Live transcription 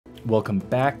Welcome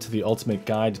back to the Ultimate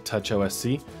Guide to Touch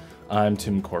OSC. I'm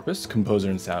Tim Corpus, composer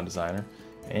and sound designer,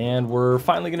 and we're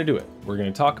finally going to do it. We're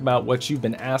going to talk about what you've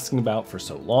been asking about for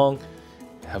so long.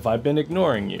 Have I been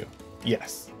ignoring you?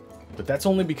 Yes, but that's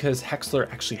only because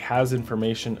Hexler actually has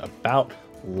information about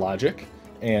Logic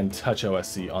and Touch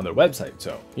OSC on their website,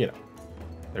 so, you know,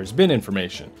 there's been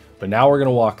information. But now we're going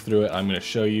to walk through it. I'm going to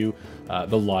show you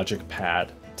the LogicPad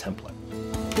template.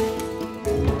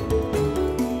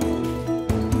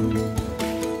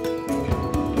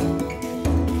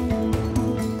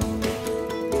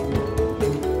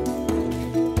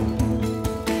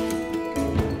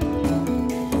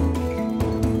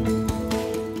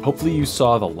 Hopefully you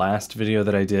saw the last video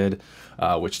that I did,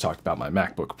 which talked about my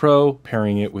MacBook Pro,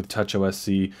 pairing it with Touch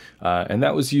OSC, and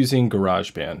that was using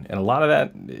GarageBand. And a lot of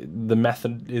that, the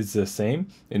method is the same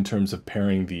in terms of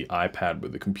pairing the iPad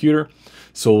with the computer.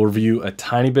 So we'll review a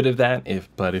tiny bit of that.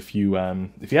 If you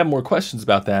have more questions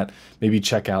about that, maybe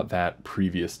check out that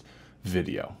previous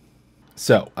video.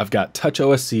 So I've got Touch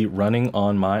OSC running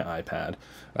on my iPad.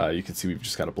 You can see we've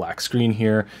just got a black screen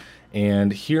here,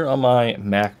 and here on my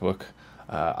MacBook,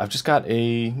 I've just got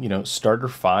a starter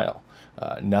file,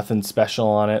 nothing special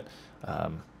on it.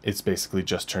 It's basically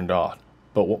just turned on.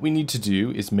 But what we need to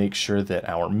do is make sure that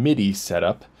our Midi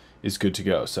setup is good to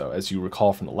go. So as you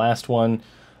recall from the last one,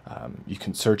 you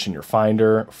can search in your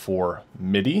Finder for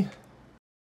Midi.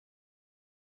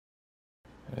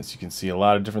 As you can see, a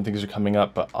lot of different things are coming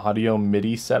up, but audio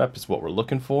Midi setup is what we're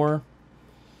looking for.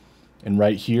 And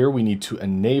right here, we need to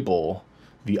enable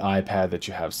the iPad that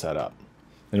you have set up.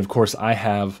 And of course, I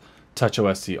have Touch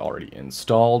OSC already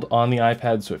installed on the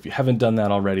iPad, so if you haven't done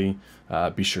that already,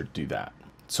 be sure to do that.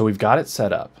 So we've got it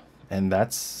set up, and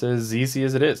that's as easy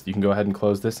as it is. You can go ahead and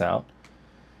close this out.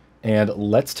 And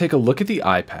let's take a look at the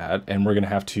iPad, and we're going to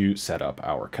have to set up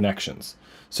our connections.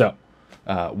 So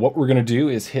what we're going to do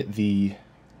is hit the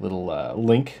little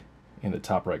link in the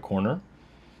top right corner,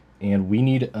 and we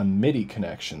need a Midi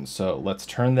connection. So let's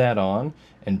turn that on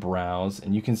and browse,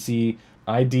 and you can see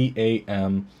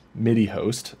IDAM MIDI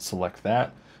host. Select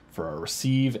that for our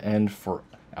receive and for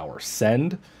our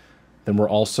send. Then we're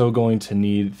also going to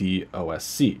need the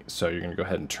OSC. So you're going to go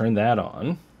ahead and turn that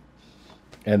on.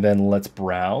 And then let's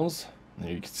browse.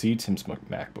 There you can see Tim's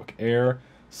MacBook Air.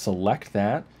 Select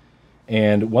that.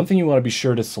 And one thing you want to be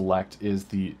sure to select is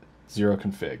the 0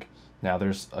 config. Now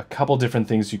there's a couple different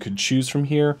things you could choose from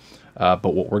here,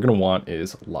 but what we're going to want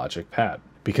is LogicPad.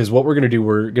 Because what we're going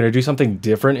to do something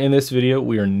different in this video.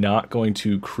 We are not going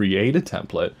to create a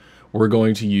template. We're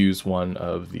going to use one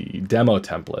of the demo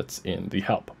templates in the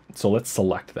help. So let's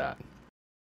select that.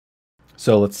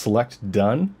 So let's select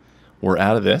done. We're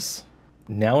out of this.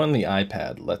 Now on the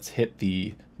iPad, let's hit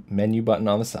the menu button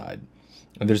on the side.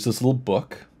 And there's this little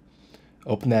book.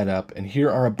 Open that up. And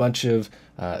here are a bunch of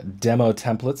demo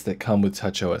templates that come with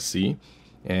Touch OSC.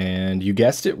 And you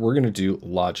guessed it, we're going to do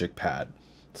LogicPad.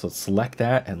 So let's select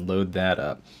that and load that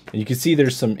up. And you can see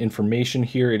there's some information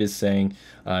here. It is saying,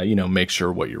 make sure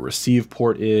what your receive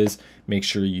port is. Make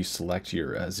sure you select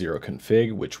your 0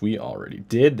 config, which we already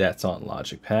did. That's on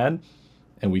LogicPad.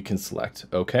 And we can select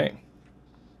OK.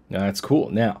 Now that's cool.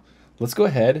 Now let's go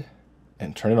ahead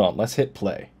and turn it on. Let's hit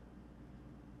play.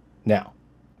 Now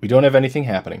we don't have anything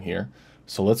happening here.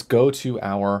 So let's go to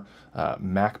our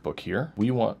MacBook here. We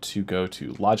want to go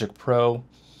to Logic Pro.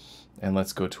 And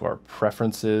let's go to our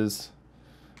preferences.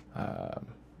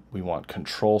 We want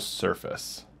control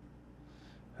surface.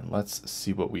 And let's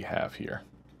see what we have here.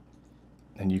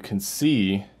 And you can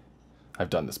see, I've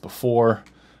done this before,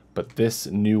 but this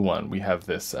new one, we have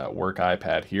this work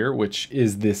iPad here, which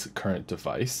is this current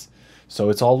device.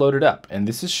 So it's all loaded up. And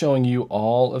this is showing you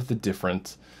all of the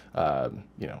different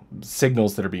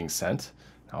signals that are being sent.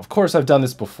 Now, of course, I've done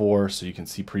this before, so you can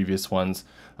see previous ones,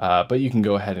 but you can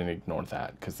go ahead and ignore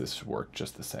that because this should work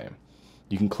just the same.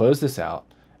 You can close this out,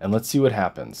 and let's see what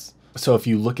happens. So if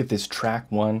you look at this track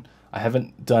 1, I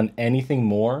haven't done anything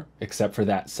more except for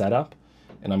that setup,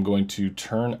 and I'm going to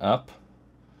turn up,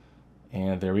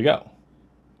 and there we go.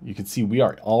 You can see we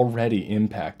are already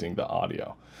impacting the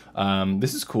audio.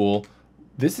 This is cool.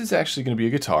 This is actually going to be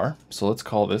a guitar, so let's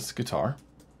call this guitar.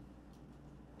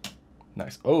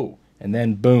 Nice. Oh. And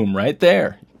then boom, right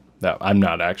there. Now, I'm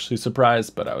not actually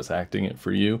surprised, but I was acting it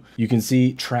for you. You can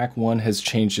see track 1 has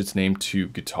changed its name to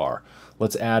guitar.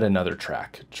 Let's add another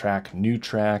track. New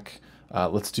track.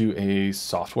 Let's do a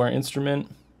software instrument.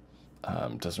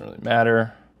 Doesn't really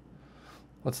matter.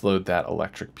 Let's load that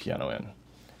electric piano in.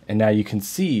 And now you can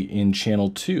see in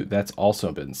channel 2, that's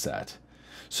also been set.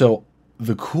 So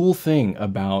the cool thing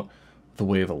about the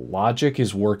way the Logic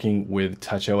is working with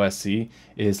Touch OSC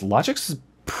is Logic's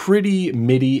pretty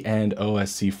MIDI and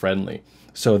OSC friendly.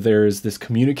 So there's this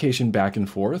communication back and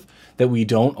forth that we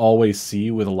don't always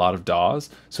see with a lot of DAWs.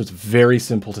 So it's very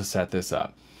simple to set this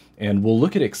up. And we'll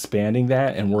look at expanding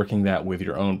that and working that with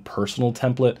your own personal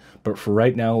template. But for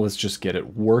right now, let's just get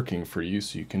it working for you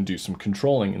so you can do some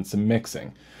controlling and some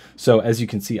mixing. So as you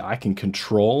can see, I can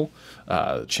control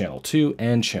channel 2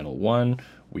 and channel 1.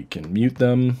 We can mute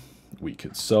them. We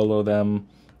could solo them.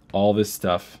 All this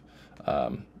stuff.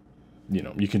 You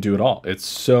know, you can do it all. It's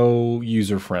so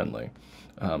user-friendly.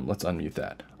 Let's unmute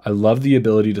that. I love the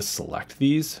ability to select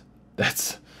these.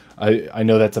 I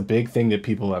know that's a big thing that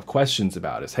people have questions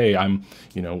about is, hey, I'm,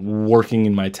 you know, working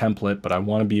in my template, but I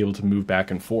want to be able to move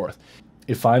back and forth.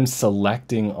 If I'm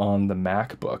selecting on the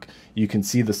MacBook, you can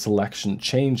see the selection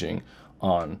changing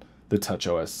on the Touch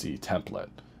OSC template.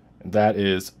 And that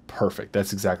is perfect.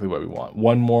 That's exactly what we want.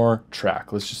 One more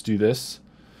track. Let's just do this.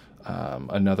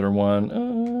 Another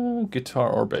one, guitar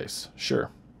or bass.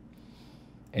 Sure.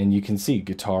 And you can see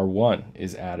guitar 1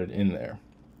 is added in there.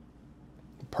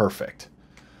 Perfect.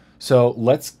 So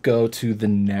let's go to the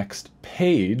next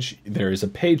page. There is a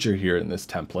pager here in this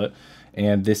template,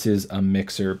 and this is a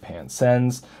mixer pan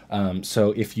sends.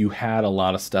 So if you had a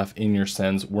lot of stuff in your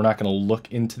sends, we're not going to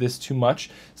look into this too much.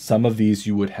 Some of these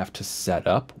you would have to set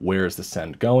up. Where is the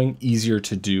send going? Easier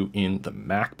to do in the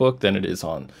MacBook than it is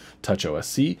on Touch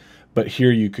OSC, but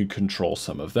here you could control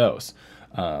some of those.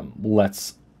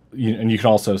 And you can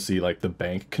also see like the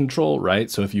bank control, right?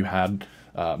 So if you had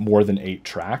more than 8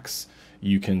 tracks,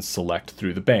 you can select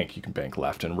through the bank. You can bank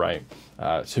left and right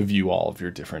to view all of your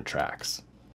different tracks.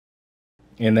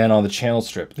 And then on the channel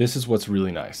strip, this is what's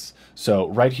really nice. So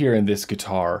right here in this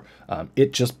guitar,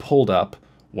 it just pulled up.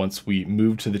 Once we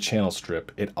moved to the channel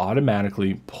strip, it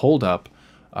automatically pulled up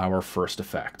our first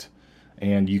effect.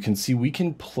 And you can see we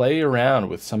can play around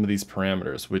with some of these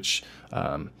parameters, which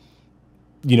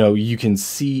you know, you can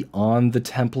see on the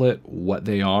template what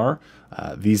they are.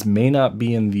 These may not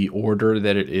be in the order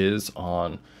that it is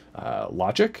on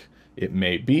Logic. It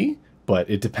may be, but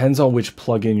it depends on which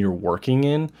plugin you're working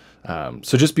in.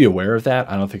 So just be aware of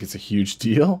that. I don't think it's a huge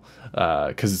deal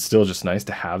because it's still just nice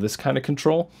to have this kind of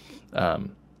control.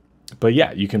 But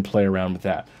yeah, you can play around with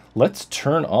that. Let's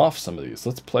turn off some of these.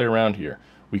 Let's play around here.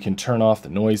 We can turn off the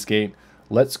noise gate.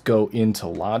 Let's go into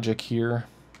Logic here.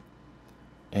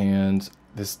 And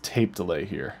this tape delay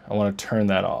here, I want to turn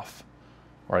that off.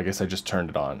 Or I guess I just turned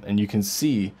it on. And you can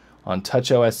see on Touch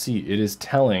OSC, it is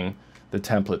telling the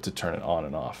template to turn it on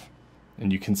and off.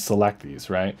 And you can select these,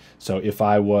 right? So if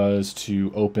I was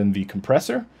to open the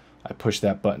compressor, I push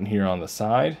that button here on the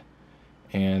side,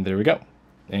 and there we go.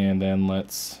 And then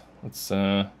let's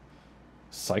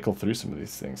cycle through some of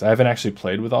these things. I haven't actually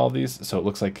played with all of these, so it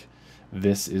looks like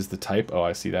this is the type. Oh,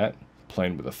 I see that.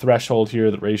 Playing with the threshold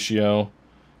here, the ratio.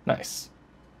 Nice.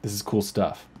 This is cool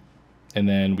stuff. And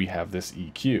then we have this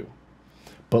EQ.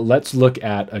 But let's look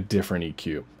at a different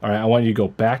EQ. All right, I want you to go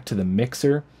back to the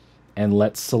mixer and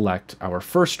let's select our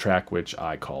first track, which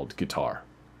I called guitar.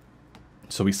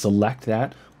 So we select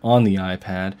that on the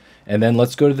iPad, and then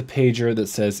let's go to the pager that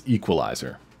says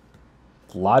equalizer.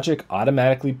 Logic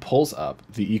automatically pulls up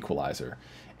the equalizer,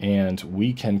 and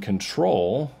we can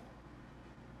control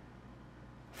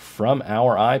from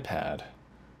our iPad.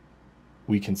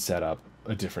 We can set up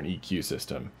a different EQ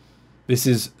system. This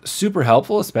is super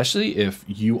helpful, especially if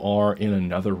you are in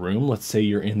another room. Let's say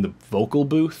you're in the vocal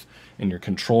booth and you're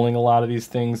controlling a lot of these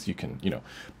things. You can,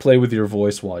 play with your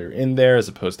voice while you're in there as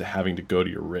opposed to having to go to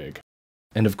your rig.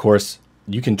 And of course,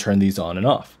 you can turn these on and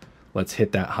off. Let's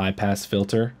hit that high pass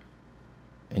filter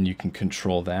and you can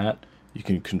control that. You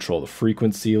can control the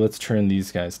frequency. Let's turn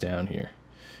these guys down here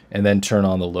and then turn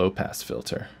on the low pass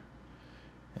filter.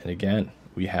 And again,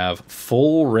 we have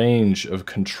full range of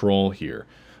control here.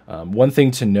 One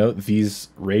thing to note, these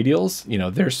radials,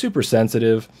 they're super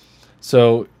sensitive.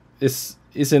 So this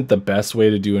isn't the best way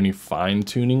to do any fine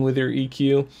tuning with your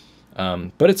EQ,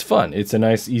 but it's fun. It's a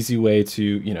nice, easy way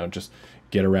to, just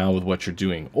get around with what you're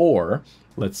doing. Or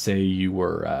let's say you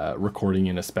were recording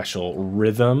in a special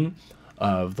rhythm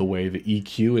of the way the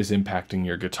EQ is impacting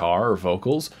your guitar or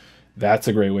vocals. That's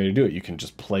a great way to do it. You can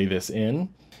just play this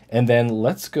in. And then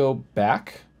let's go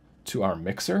back to our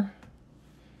mixer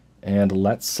and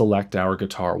let's select our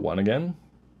guitar 1 again.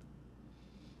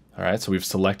 All right, so we've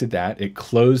selected that. It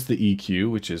closed the EQ,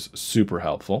 which is super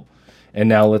helpful. And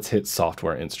now let's hit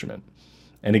software instrument.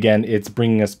 And again, it's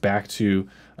bringing us back to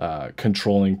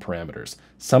controlling parameters.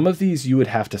 Some of these you would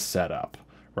have to set up,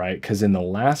 right? Because in the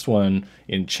last one,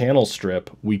 in channel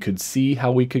strip, we could see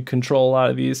how we could control a lot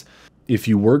of these. If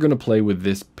you were going to play with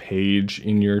this page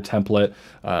in your template,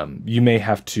 you may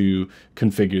have to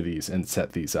configure these and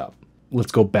set these up.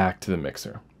 let's go back to the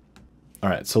mixer. All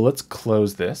right, so let's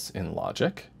close this in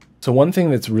Logic. So one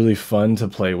thing that's really fun to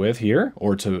play with here,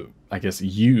 or to, I guess,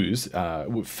 use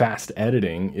with fast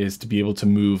editing, is to be able to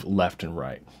move left and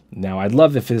right. Now, I'd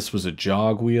love if this was a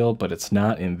jog wheel, but it's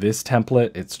not in this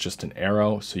template. It's just an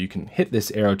arrow. So you can hit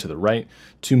this arrow to the right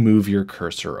to move your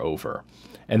cursor over.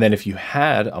 And then if you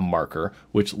had a marker,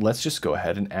 which let's just go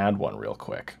ahead and add one real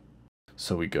quick.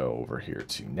 So we go over here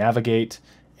to Navigate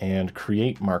and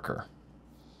Create Marker.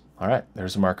 All right,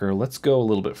 there's a marker. Let's go a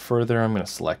little bit further. I'm going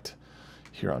to select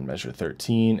here on measure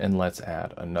 13, and let's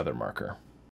add another marker.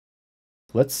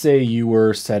 Let's say you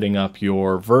were setting up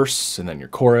your verse and then your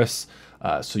chorus,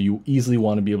 so you easily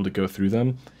want to be able to go through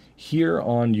them. Here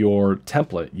on your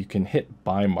template, you can hit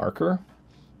by marker,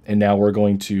 and now we're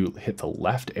going to hit the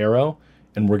left arrow,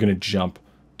 and we're going to jump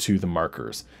to the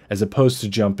markers. As opposed to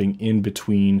jumping in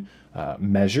between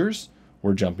measures,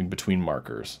 we're jumping between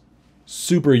markers.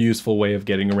 Super useful way of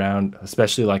getting around,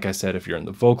 especially like I said, if you're in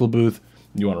the vocal booth,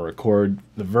 you want to record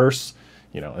the verse,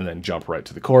 and then jump right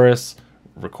to the chorus,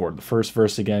 record the first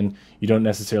verse again. You don't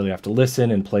necessarily have to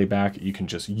listen and play back. You can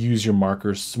just use your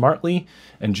markers smartly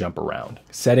and jump around.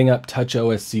 Setting up Touch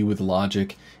OSC with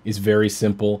Logic is very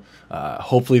simple.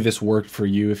 Hopefully this worked for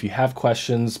you. If you have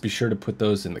questions, be sure to put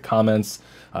those in the comments.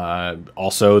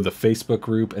 Also the Facebook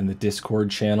group and the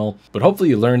Discord channel. But hopefully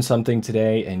you learned something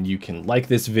today and you can like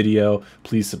this video.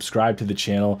 Please subscribe to the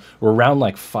channel. We're around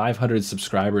like 500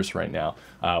 subscribers right now,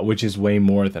 which is way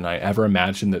more than I ever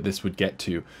imagined that this would get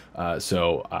to.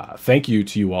 So thank you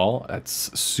to you all.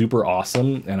 That's super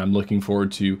awesome. And I'm looking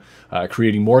forward to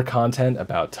creating more content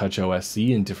about Touch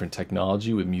OSC and different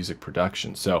technology with music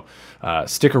production. So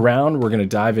stick around. We're going to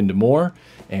dive into more,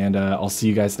 and I'll see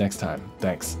you guys next time.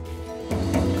 Thanks.